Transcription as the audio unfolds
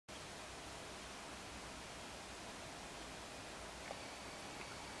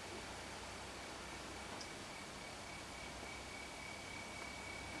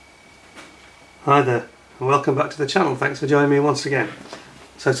Hi there, and welcome back to the channel. Thanks for joining me once again.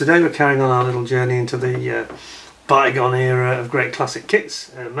 So today we're carrying on our little journey into the bygone era of great classic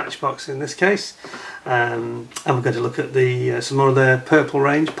kits, Matchbox in this case, and we're going to look at some more of their purple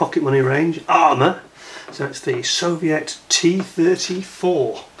range, pocket money range, armour. So it's the Soviet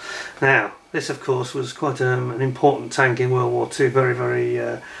T-34. Now this of course was quite an important tank in World War II,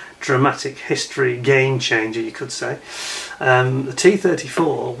 very dramatic history game changer, you could say. The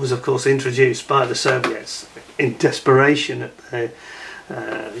T-34 was of course introduced by the Soviets in desperation at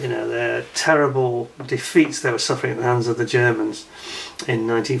their terrible defeats they were suffering at the hands of the Germans in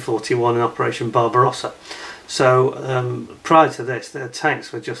 1941 in Operation Barbarossa. So prior to this, their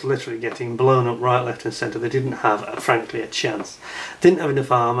tanks were just literally getting blown up right, left and centre. They didn't have, frankly, a chance. Didn't have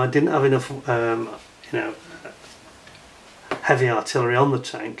enough armour, didn't have enough heavy artillery on the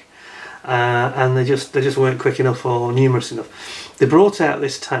tank. And they just weren't quick enough or numerous enough. They brought out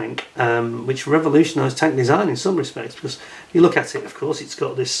this tank, which revolutionised tank design in some respects, because if you look at it, of course, it's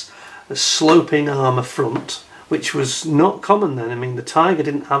got this sloping armour front, which was not common then. I mean, the Tiger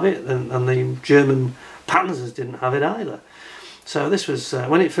didn't have it, and the German Panzers didn't have it either. So this was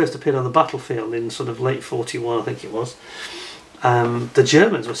when it first appeared on the battlefield in sort of late 41, I think it was. The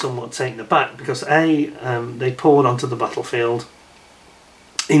Germans were somewhat taken aback because they poured onto the battlefield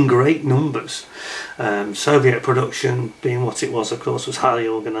in great numbers. Soviet production, being what it was, of course, was highly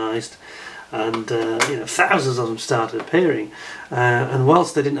organised, and thousands of them started appearing. And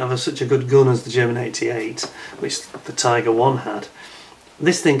whilst they didn't have such a good gun as the German 88, which the Tiger 1 had,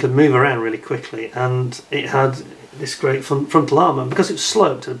 this thing could move around really quickly, and it had this great frontal armour. Because it was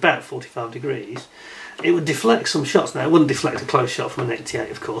sloped at about 45 degrees, it would deflect some shots. Now, it wouldn't deflect a close shot from an 88,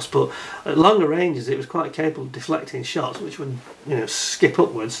 of course, but at longer ranges it was quite capable of deflecting shots which would skip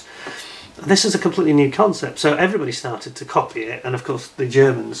upwards. This is a completely new concept, so everybody started to copy it, and of course the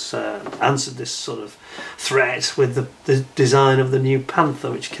Germans answered this sort of threat with the design of the new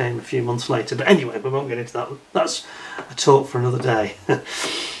Panther, which came a few months later. But anyway, we won't get into that. That's a talk for another day.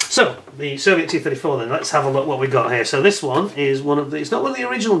 So the Soviet T-34 then, let's have a look what we've got here. So this one is it's not one of the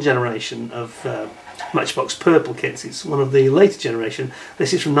original generation of Matchbox purple kits, it's one of the later generation.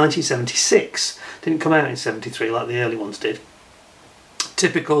 This is from 1976, didn't come out in 73 like the early ones did.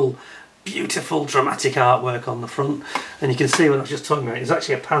 Typical beautiful dramatic artwork on the front, and you can see what I was just talking about. It's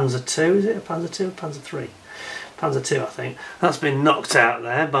actually a Panzer II, is it a Panzer II or Panzer III? Panzer II, I think. That's been knocked out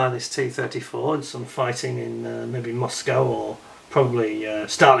there by this T-34 and some fighting in maybe Moscow or probably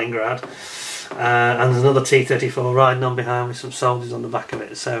Stalingrad, and there's another T-34 riding on behind with some soldiers on the back of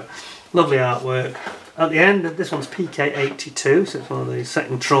it. So lovely artwork. At the end, this one's PK-82, so it's one of the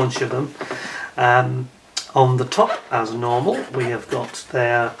second tranche of them. On the top, as normal, we have got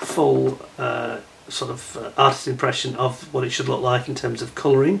their full artist impression of what it should look like in terms of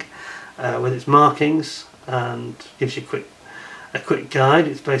colouring, with its markings, and gives you a quick guide.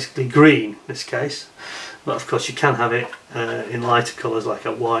 It's basically green in this case, but of course you can have it in lighter colours like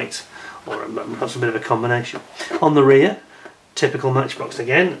a white or perhaps a bit of a combination. On the rear, typical Matchbox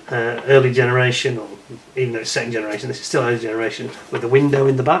again, early generation, or even though it's second generation, this is still early generation, with a window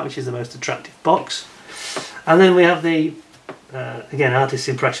in the back, which is the most attractive box. And then we have the, again, artist's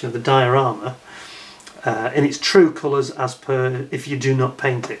impression of the diorama in its true colours as per if you do not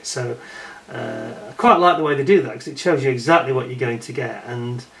paint it. So I quite like the way they do that, because it shows you exactly what you're going to get.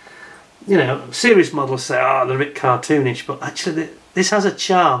 And serious models say, oh, they're a bit cartoonish, but actually this has a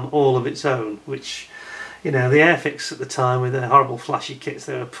charm all of its own, which the Airfix at the time, with their horrible flashy kits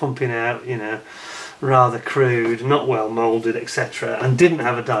they were pumping out, rather crude, not well moulded, etc., and didn't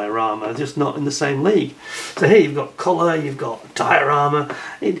have a diorama, just not in the same league. So here you've got colour, you've got diorama.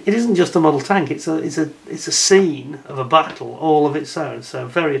 It isn't just a model tank; it's a scene of a battle all of its own. So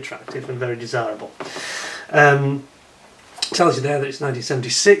very attractive and very desirable. Tells you there that it's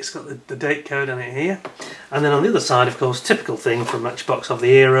 1976. Got the date code on it here, and then on the other side, of course, typical thing from Matchbox of the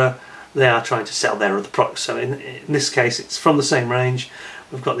era. They are trying to sell their other products. So in this case, it's from the same range.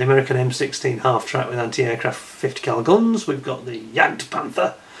 We've got the American M16 half-track with anti-aircraft 50 cal guns. We've got the Jagd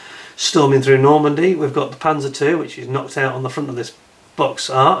Panther storming through Normandy. We've got the Panzer II, which is knocked out on the front of this box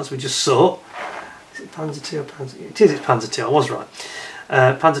art, as we just saw. Is it Panzer II or Panzer? It is. It's Panzer II. I was right.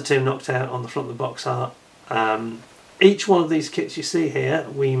 Panzer II knocked out on the front of the box art. Each one of these kits you see here,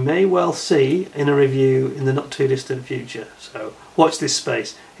 we may well see in a review in the not too distant future. So watch this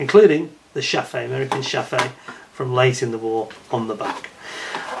space, including the Chaffee, American Chaffee, from late in the war on the back.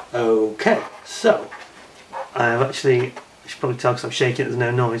 Okay, so I have actually, you should probably tell because I'm shaking, there's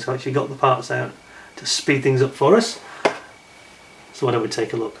no noise, I've actually got the parts out to speed things up for us. So why don't we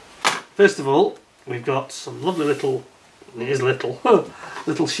take a look. First of all, we've got some lovely little and it is little,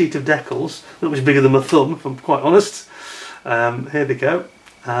 little sheet of decals, not much bigger than my thumb if I'm quite honest. Here they go,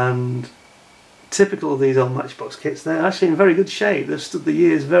 and typical of these old Matchbox kits, they're actually in very good shape. They've stood the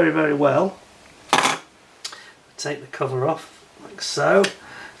years very, very well. Take the cover off like so.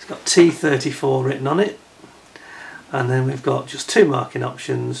 It's got T-34 written on it, and then we've got just 2 marking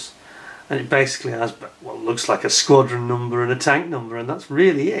options, and it basically has what looks like a squadron number and a tank number, and that's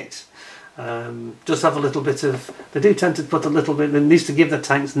really it. Just have a little bit of, they do tend to put a little bit, they needs to give the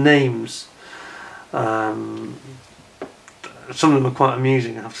tanks names. Some of them are quite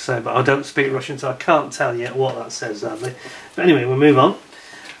amusing, I have to say, but I don't speak Russian, so I can't tell yet what that says, sadly. But anyway, we'll move on.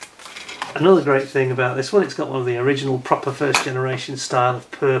 Another great thing about this one, it's got one of the original proper first generation style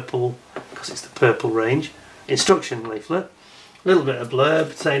of purple, because it's the purple range, instruction leaflet. A little bit of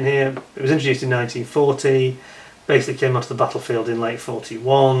blurb saying here, it was introduced in 1940, basically came onto the battlefield in late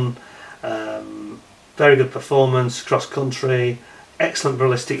 41, very good performance, cross country, excellent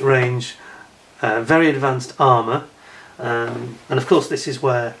ballistic range, very advanced armour. And of course this is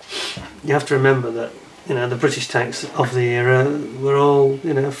where you have to remember that, you know, the British tanks of the era were all,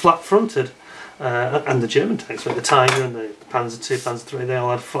 you know, flat fronted, and the German tanks, like the Tiger and the Panzer II, Panzer III, they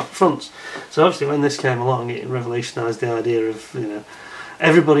all had flat fronts. So obviously when this came along, it revolutionised the idea of, you know,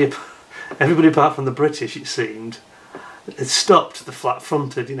 everybody apart from the British, it seemed, it stopped the flat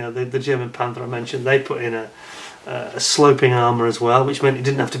fronted. You know, the German Panther I mentioned, they put in a sloping armour as well, which meant it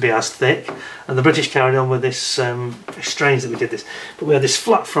didn't have to be as thick, and the British carried on with this. It's strange that we did this, but we had this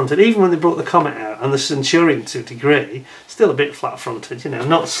flat fronted, even when they brought the Comet out, and the Centurion to a degree, still a bit flat fronted, you know,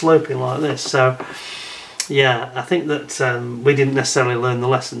 not sloping like this. So yeah, I think that we didn't necessarily learn the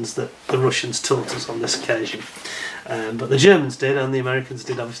lessons that the Russians taught us on this occasion, but the Germans did, and the Americans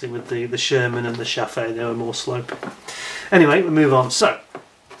did, obviously, with the Sherman and the Chaffee. They were more sloping. Anyway, we move on. So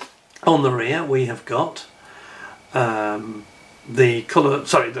on the rear we have got the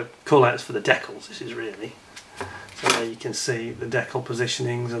call outs for the decals. This is really, so there you can see the decal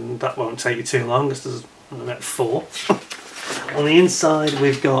positionings, and that won't take you too long, because there's about 4. On the inside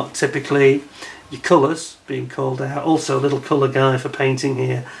we've got typically your colours being called out, also a little colour guide for painting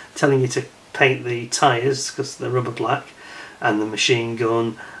here, telling you to paint the tyres because they're rubber black, and the machine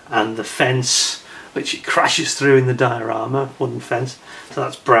gun, and the fence which it crashes through in the diorama, wooden fence, so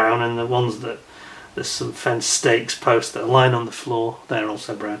that's brown, and the ones that there's some fence stakes, posts that are lying on the floor, they're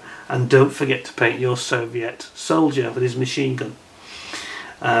also brown. And don't forget to paint your Soviet soldier with his machine gun.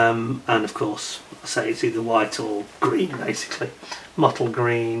 And of course, I say it's either white or green, basically. Mottled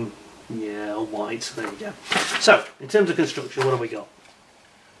green, yeah, or white, so there we go. So, in terms of construction, what have we got?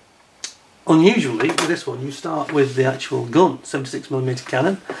 Unusually, with this one, you start with the actual gun, 76mm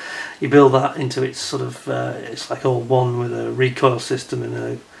cannon. You build that into its sort of, it's like all one with a recoil system and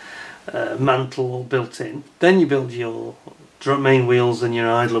a mantle all built in. Then you build your main wheels and your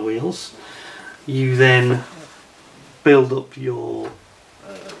idler wheels. You then build up your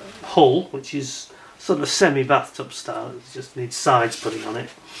hull, which is sort of a semi-bathtub style. It just needs sides putting on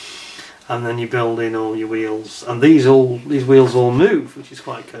it. And then you build in all your wheels, and these wheels all move, which is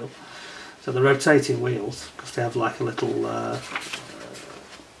quite cool. So the rotating wheels, because they have like a little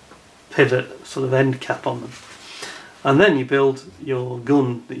pivot sort of end cap on them. And then you build your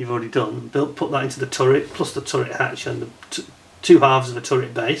gun that you've already done, put that into the turret, plus the turret hatch and the 2 halves of a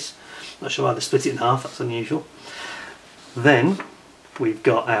turret base. Not sure why they split it in half, that's unusual. Then we've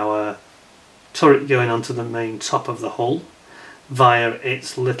got our turret going onto the main top of the hull via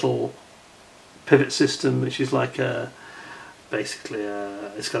its little pivot system, which is like basically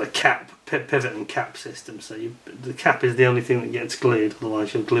it's got a cap, pivot and cap system. So the cap is the only thing that gets glued,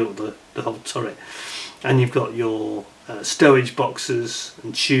 otherwise you'll glue up the whole turret. And you've got your stowage boxes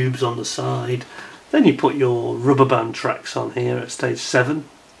and tubes on the side. Then you put your rubber band tracks on here at stage 7.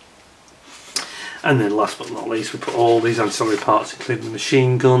 And then last but not least, we put all these ancillary parts, including the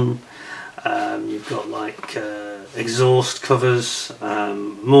machine gun. You've got like exhaust covers,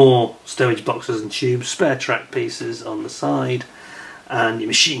 more stowage boxes and tubes, spare track pieces on the side, and your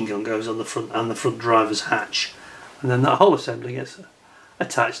machine gun goes on the front, and the front driver's hatch. And then that whole assembly gets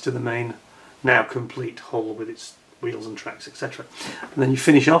attached to the main, now complete hull with its wheels and tracks, etc. And then you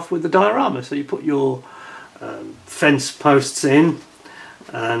finish off with the diorama. So you put your fence posts in,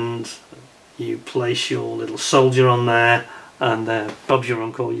 and you place your little soldier on there, and Bob's your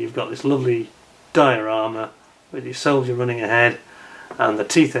uncle. You've got this lovely diorama with your soldier running ahead, and the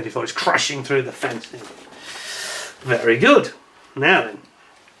T-34 is crashing through the fencing. Very good. Now then,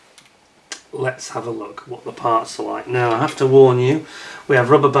 let's have a look what the parts are like. Now I have to warn you, we have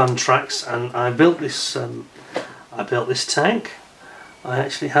rubber band tracks, and I built this tank. I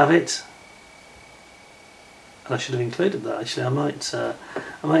actually have it I should have included that actually. I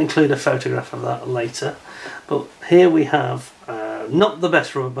might include a photograph of that later. But here we have not the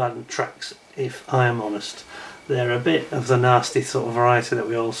best rubber band tracks, if I am honest. They're a bit of the nasty sort of variety that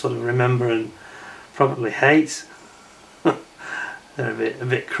we all sort of remember and probably hate. They're a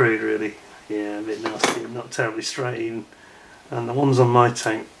bit crude really. Yeah, a bit nasty, not terribly straight even. And the ones on my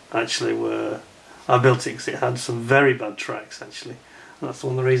tank actually were, I built it because it had some very bad tracks actually. And that's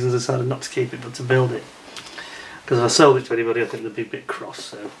one of the reasons I decided not to keep it but to build it. Because if I sold it to anybody I think they'd be a bit cross,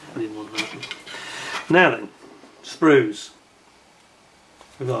 so I didn't want that. Now then, sprues.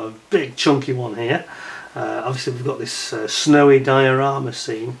 We've got a big chunky one here. Obviously we've got this snowy diorama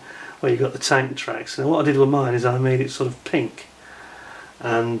scene where you've got the tank tracks. And what I did with mine is I made it sort of pink.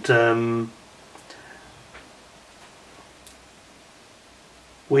 And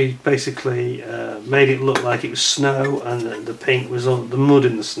we basically made it look like it was snow, and the pink was all the mud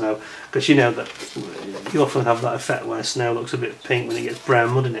in the snow, because you know that you often have that effect where snow looks a bit pink when it gets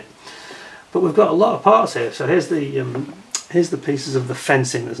brown mud in it. But we've got a lot of parts here. So here's the pieces of the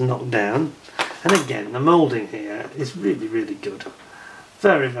fencing that's knocked down, and again the moulding here is really good.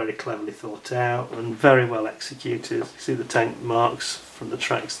 Very cleverly thought out and very well executed. You see the tank marks from the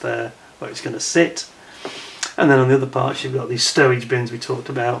tracks there where it's going to sit. And then on the other parts you've got these stowage bins we talked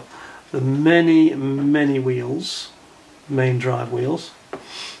about. The many wheels, main drive wheels.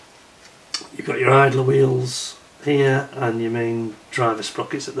 You've got your idler wheels here and your main driver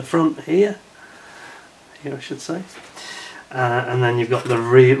sprockets at the front here I should say. And then you've got the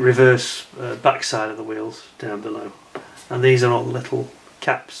reverse back side of the wheels down below. And these are all the little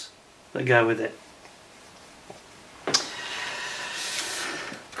caps that go with it.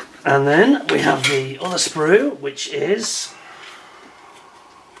 And then we have the other sprue, which is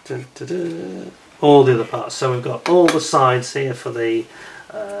all the other parts. So we've got all the sides here for the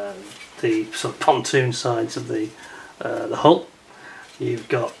sort of pontoon sides of the hull. You've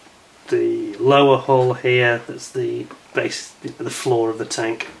got the lower hull here, that's the base, the floor of the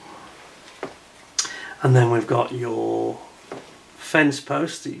tank. And then we've got your fence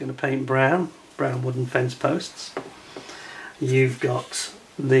posts that you're going to paint brown wooden fence posts. You've got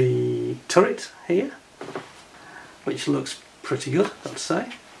the turret here, which looks pretty good, I'd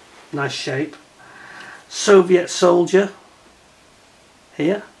say. Nice shape. Soviet soldier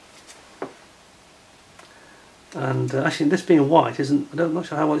here. And actually this being white I'm not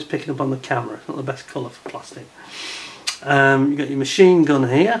sure how well it's picking up on the camera. It's not the best colour for plastic. You've got your machine gun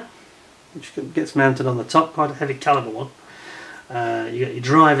here, which gets mounted on the top, quite a heavy caliber one. You got your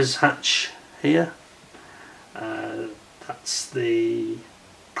driver's hatch here. That's the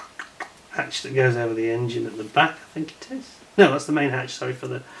hatch that goes over the engine at the back, I think it is. No, that's the main hatch. Sorry, for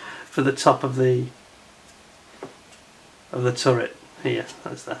the top of the turret here.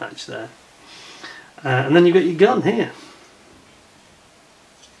 That's the hatch there. And then you've got your gun here.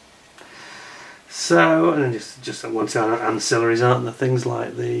 So, and then just at one time ancillaries, aren't there? Things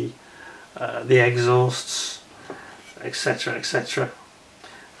like the exhausts, etc., etc.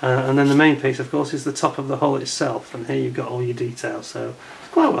 And then the main piece, of course, is the top of the hull itself, and here you've got all your details. So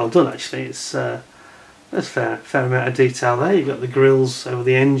it's quite well done, actually. It's there's a fair amount of detail there. You've got the grills over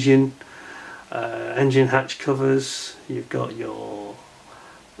the engine, engine hatch covers. You've got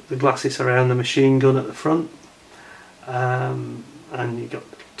the glasses around the machine gun at the front, and you've got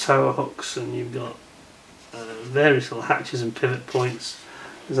tower hooks, and you've got various little hatches and pivot points.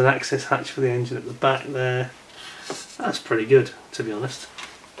 There's an access hatch for the engine at the back there. That's pretty good, to be honest.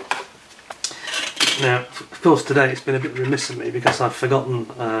 Now, of course, today it's been a bit remiss of me because I've forgotten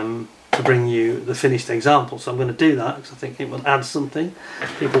to bring you the finished example, so I'm going to do that because I think it will add something.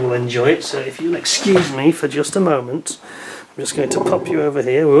 People will enjoy it, so if you'll excuse me for just a moment, I'm just going to pop you over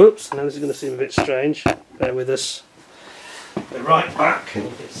here. Whoops, now this is going to seem a bit strange. Bear with us. Be right back and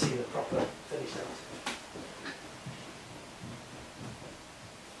you can see the proper finished out.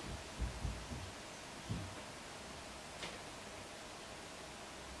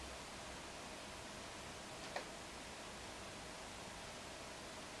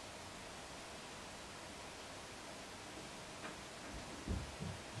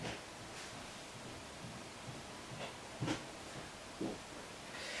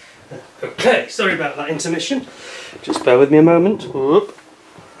 Okay, sorry about that intermission. Just bear with me a moment. Whoop.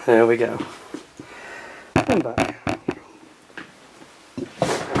 There we go. And back.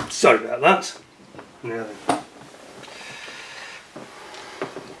 Sorry about that. Now then.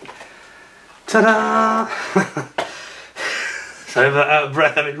 Ta-da! Sorry about out of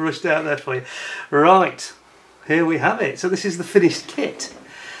breath, having rushed out there for you. Right, here we have it. So this is the finished kit.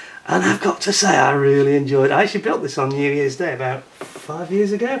 And I've got to say, I really enjoyed it. I actually built this on New Year's Day about 5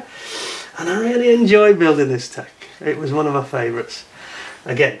 years ago. and I really enjoy building this tank. It was one of my favourites.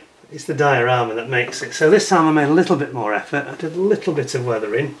 Again, it's the diorama that makes it. So this time I made a little bit more effort. I did a little bit of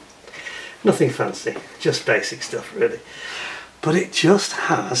weathering. Nothing fancy, just basic stuff really. But it just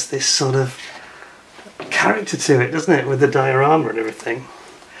has this sort of character to it, doesn't it, with the diorama and everything.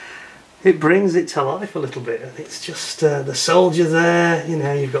 It brings it to life a little bit, and it's just the soldier there, you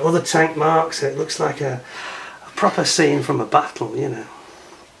know, you've got other tank marks, it looks like a proper scene from a battle, you know.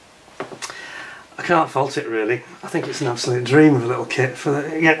 I can't fault it really. I think it's an absolute dream of a little kit for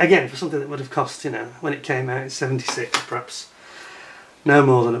again for something that would have cost, you know, when it came out in '76 perhaps no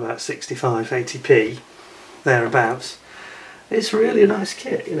more than about 65, 80p thereabouts. It's really a nice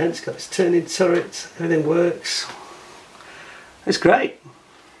kit, you know, it's got its turning turret, everything works. It's great.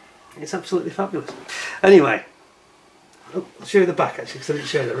 It's absolutely fabulous. Anyway, I'll show you the back actually, because I didn't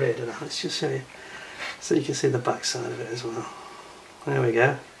show you the rear, did I? Let's just show you so you can see the back side of it as well. There we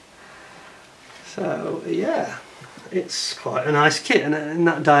go. So yeah, it's quite a nice kit, and in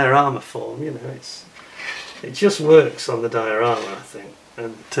that diorama form, you know, it just works on the diorama, I think,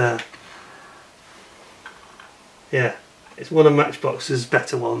 and yeah, it's one of Matchbox's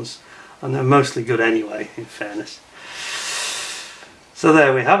better ones, and they're mostly good anyway, in fairness. So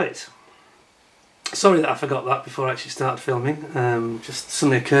there we have it. Sorry that I forgot that before I actually started filming. Just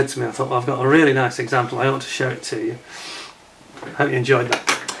suddenly occurred to me, I thought, well, I've got a really nice example, I ought to show it to you. Hope you enjoyed that.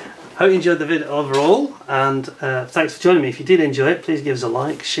 Hope you enjoyed the video overall, and thanks for joining me. If you did enjoy it, please give us a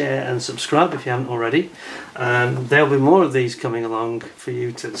like, share and subscribe if you haven't already. There'll be more of these coming along for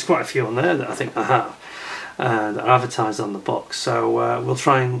you to, there's quite a few on there that I think I have that are advertised on the box, so we'll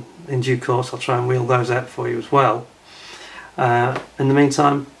try and, in due course, I'll try and wheel those out for you as well. In the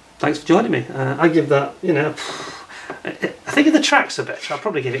meantime, thanks for joining me. I give that, you know, I think if the tracks are better, I'll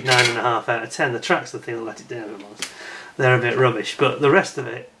probably give it 9.5 out of 10. The tracks are the thing that let it down the most. They're a bit rubbish, but the rest of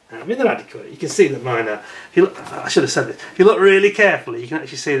it, I mean, they're adequate. You can see that mine are, if you look, I should have said this, if you look really carefully, you can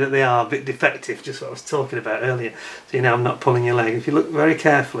actually see that they are a bit defective, just what I was talking about earlier. So you know, I'm not pulling your leg. If you look very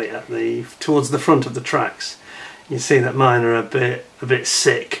carefully at towards the front of the tracks, you see that mine are a bit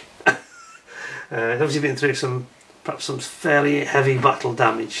sick. It's obviously been through perhaps some fairly heavy battle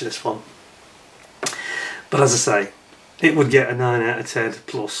damage, this one. But as I say, it would get a 9 out of 10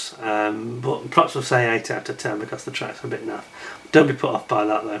 plus, but perhaps we'll say 8 out of 10 because the tracks are a bit naff. Don't be put off by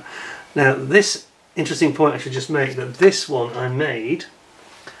that though. Now, this interesting point I should just make, that this one I made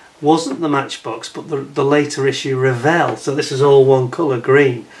wasn't the Matchbox, but the later issue Revell. So this is all one colour,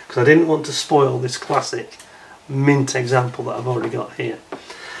 green, because I didn't want to spoil this classic mint example that I've already got here.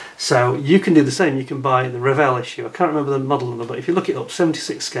 So you can do the same, you can buy the Revell issue. I can't remember the model number, but if you look it up,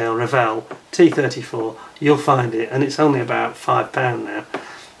 76 scale Revell T-34, you'll find it, and it's only about £5 now,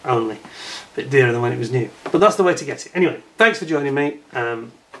 only. A bit dearer than when it was new. But that's the way to get it. Anyway, thanks for joining me.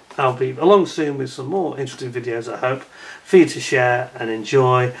 I'll be along soon with some more interesting videos, I hope, for you to share and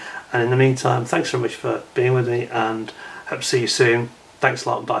enjoy. And in the meantime, thanks very much for being with me, and hope to see you soon. Thanks a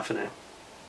lot, and bye for now.